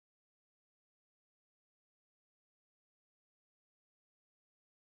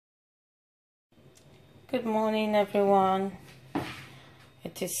Good morning, everyone.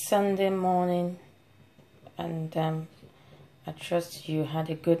 It is Sunday morning, and I trust you had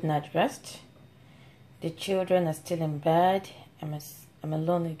a good night rest. The children are still in bed. I'm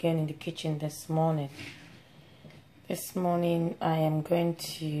alone again in the kitchen this morning. This morning, I am going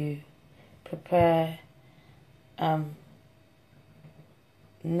to prepare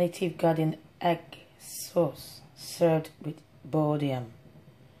native garden egg sauce served with boiled yam.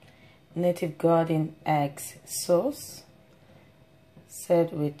 Native garden eggs sauce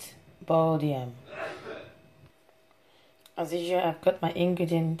served with boiled yam. As usual, I've got my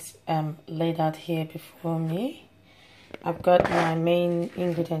ingredients laid out here before me. I've got my main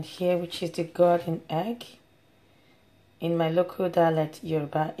ingredient here, which is the garden egg. In my local dialect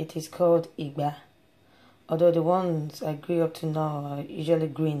Yoruba, it is called Igba, although the ones I grew up to know are usually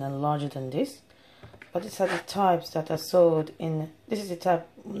green and larger than this. But these are the types that are sold in, this is the type,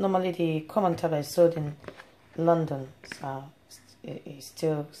 normally the common type is sold in London, so it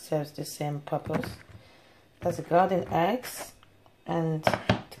still serves the same purpose. That's the garden eggs, and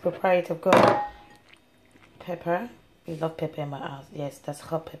to prepare it I've got pepper. We love pepper in my house. Yes, that's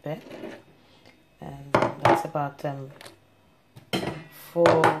hot pepper, and that's about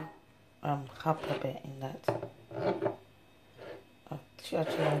 4 hot pepper in that.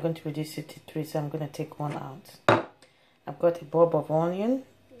 Actually, I'm going to reduce it to 3, so I'm going to take 1 out. I've got a bulb of onion.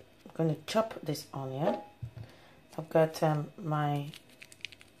 I'm going to chop this onion. I've got my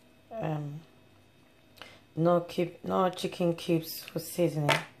no chicken cubes for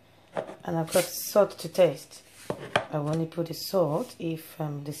seasoning, and I've got salt to taste. I will only put the salt if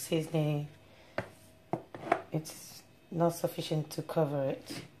the seasoning it's not sufficient to cover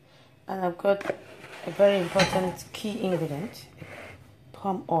it. And I've got a very important key ingredient,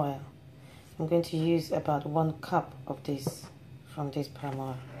 palm oil. I'm going to use about 1 cup of this from this palm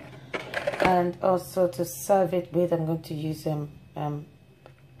oil. And also to serve it with, I'm going to use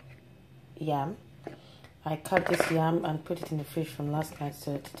yam. I cut this yam and put it in the fridge from last night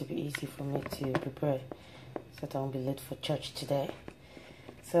so that it'll be easy for me to prepare, so that I won't be late for church today.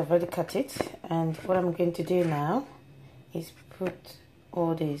 So I've already cut it, and what I'm going to do now is put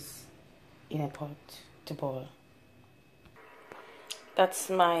all this in a pot to boil. That's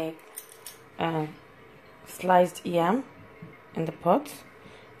my sliced yam in the pot.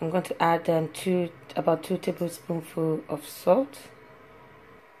 I'm going to add about 2 tablespoonfuls of salt.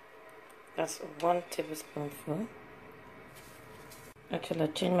 That's 1 tablespoonful. Actually, I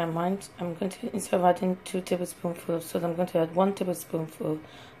changed my mind. I'm going to, instead of adding 2 tablespoonfuls of salt, I'm going to add 1 tablespoonful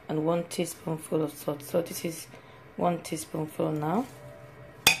and 1 teaspoonful of salt. So this is 1 teaspoonful now.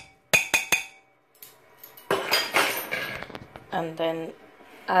 And then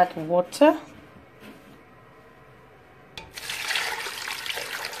add water.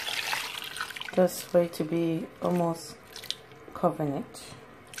 Just for it to be almost covering it.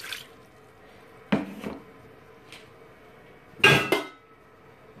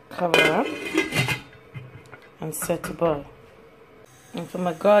 Cover up and set to boil. And for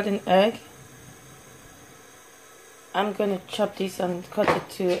my garden egg, I'm going to chop this and cut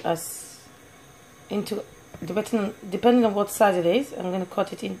it into depending on what size it is. I'm going to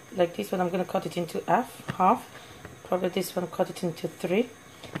cut it in like this one. I'm going to cut it into half. Probably this one, cut it into 3.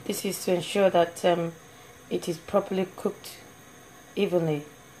 This is to ensure that it is properly cooked evenly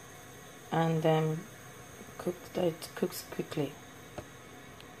and that it cooks quickly.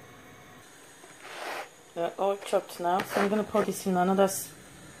 They're all chopped now, so I'm going to pour this in another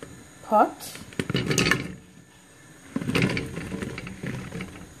pot.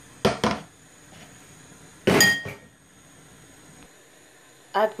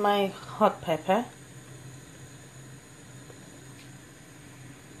 Add my hot pepper.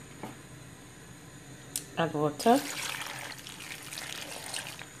 Add water.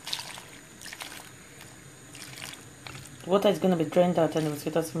 Water is going to be drained out anyway, so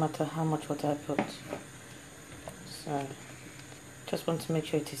it doesn't matter how much water I put. So, just want to make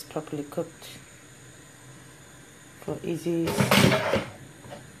sure it is properly cooked for easy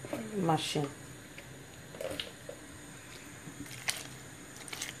mashing.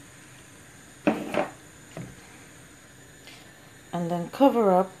 And then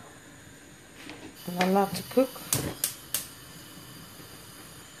cover up and allow to cook.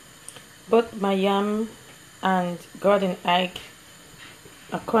 Both my yam and garden egg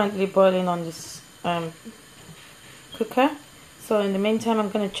are currently boiling on this cooker. So in the meantime, I'm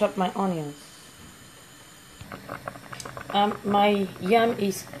going to chop my onions. My yam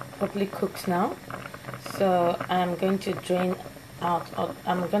is properly cooked now, so I'm going to drain out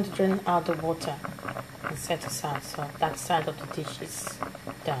the water and set aside, so that side of the dish is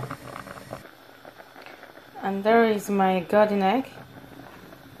done. And there is my garden egg.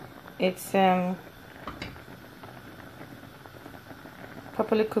 It's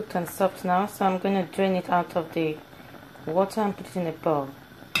properly cooked and soft now, so I'm going to drain it out of the water and put it in a bowl,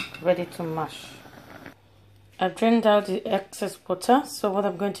 ready to mash. I've drained out the excess water, so what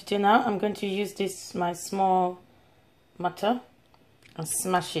I'm going to do now, I'm going to use this, my small mortar, and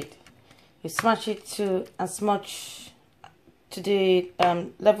smash it. You smash it to as much to the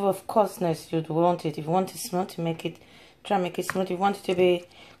level of coarseness you'd want it. If you want it smooth, you make it, try and make it smooth. If you want it to be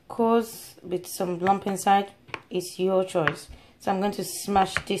coarse with some lump inside, it's your choice. So I'm going to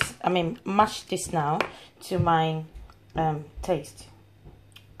mash this now to my taste,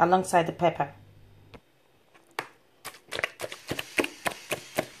 alongside the pepper.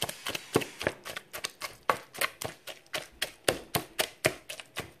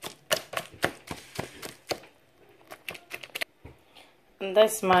 And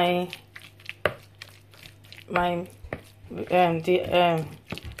that's my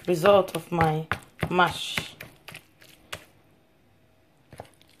result of my mash.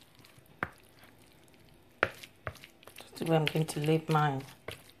 That's where I'm going to leave mine.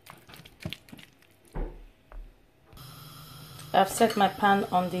 I've set my pan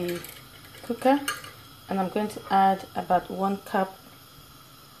on the cooker, and I'm going to add about 1 cup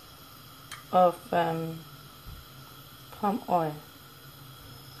of palm oil.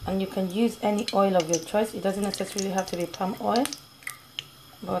 And you can use any oil of your choice. It doesn't necessarily have to be palm oil,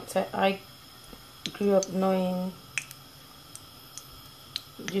 but I grew up knowing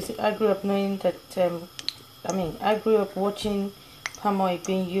that I grew up watching palm oil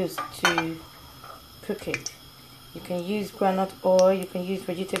being used to cook it. You can use groundnut oil, you can use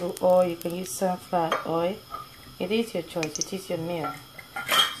vegetable oil, you can use sunflower oil. It is your choice, it is your meal,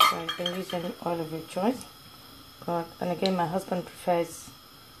 so you can use any oil of your choice. And again, my husband prefers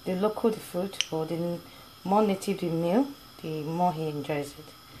the local the food, or the more native the meal, the more he enjoys it.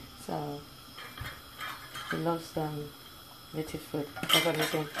 So he loves native food. That's why I'm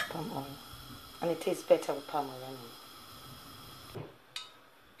using palm oil, and it tastes better with palm oil.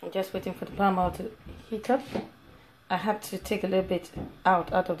 I'm just waiting for the palm oil to heat up. I had to take a little bit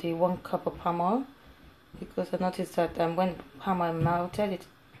out of the 1 cup of palm oil, because I noticed that when palm oil melted, it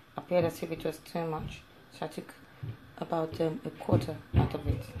appeared as if it was too much. So I took about a quarter out of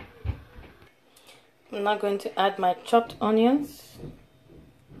it. I'm now going to add my chopped onions.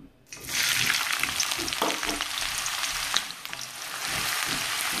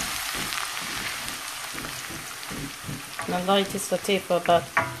 And allow it to saute for about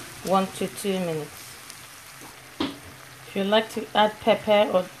 1 to 2 minutes. If you like to add pepper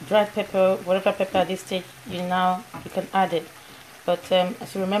or dried pepper, whatever pepper at this stage you can add it. But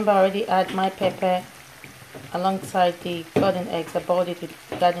as you remember, I already add my pepper alongside the garden eggs. I boiled it with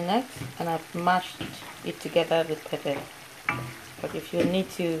garden eggs, and I've mashed it together with pepper. But if you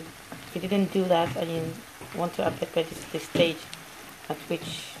didn't do that and you want to add pepper, this is the stage at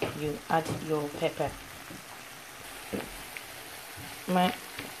which you add your pepper. My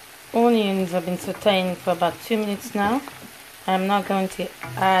onions have been sauteing for about 2 minutes now. I'm now going to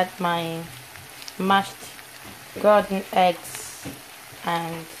add my mashed garden eggs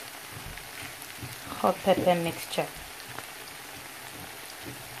and hot pepper mixture.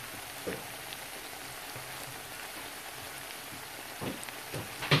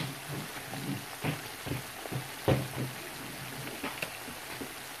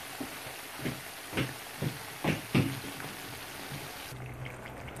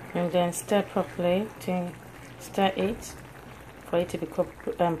 And then stir properly to stir it for it to be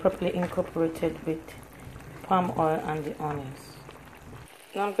properly incorporated with palm oil and the onions.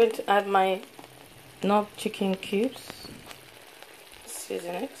 Now I'm going to add my Knorr chicken cubes,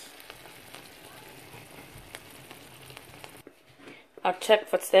 season it. I'll check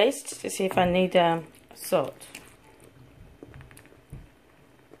for taste to see if I need salt.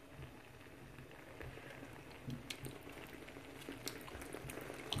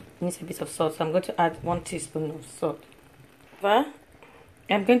 It needs a bit of salt, so I'm going to add 1 teaspoon of salt.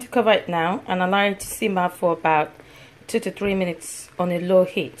 I'm going to cover it now and allow it to simmer for about 2 to 3 minutes on a low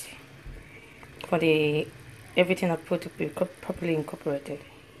heat for everything I've put to be properly incorporated.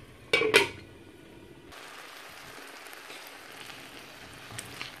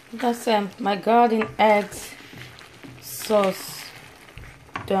 That's my garden eggs sauce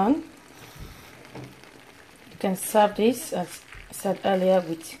done. You can serve this, as I said earlier,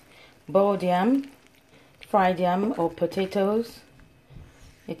 with boiled yam, fried yam, or potatoes.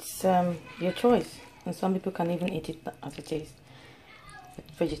 It's your choice, and some people can even eat it as it is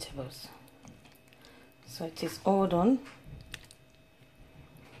with vegetables. So it is all done.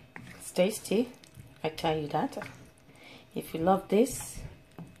 It's tasty, I tell you that. If you love this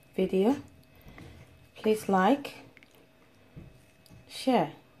video, please like,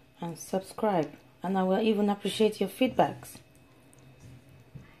 share and subscribe, and I will even appreciate your feedbacks.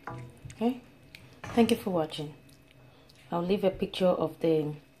 Okay, thank you for watching. I'll leave a picture of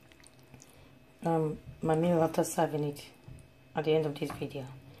the my meal after serving it at the end of this video.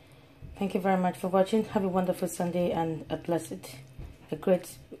 Thank you very much for watching. Have a wonderful Sunday and a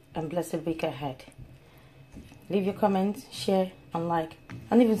great and blessed week ahead. Leave your comments, share and like,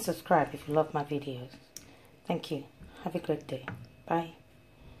 and even subscribe if you love my videos. Thank you. Have a great day. Bye.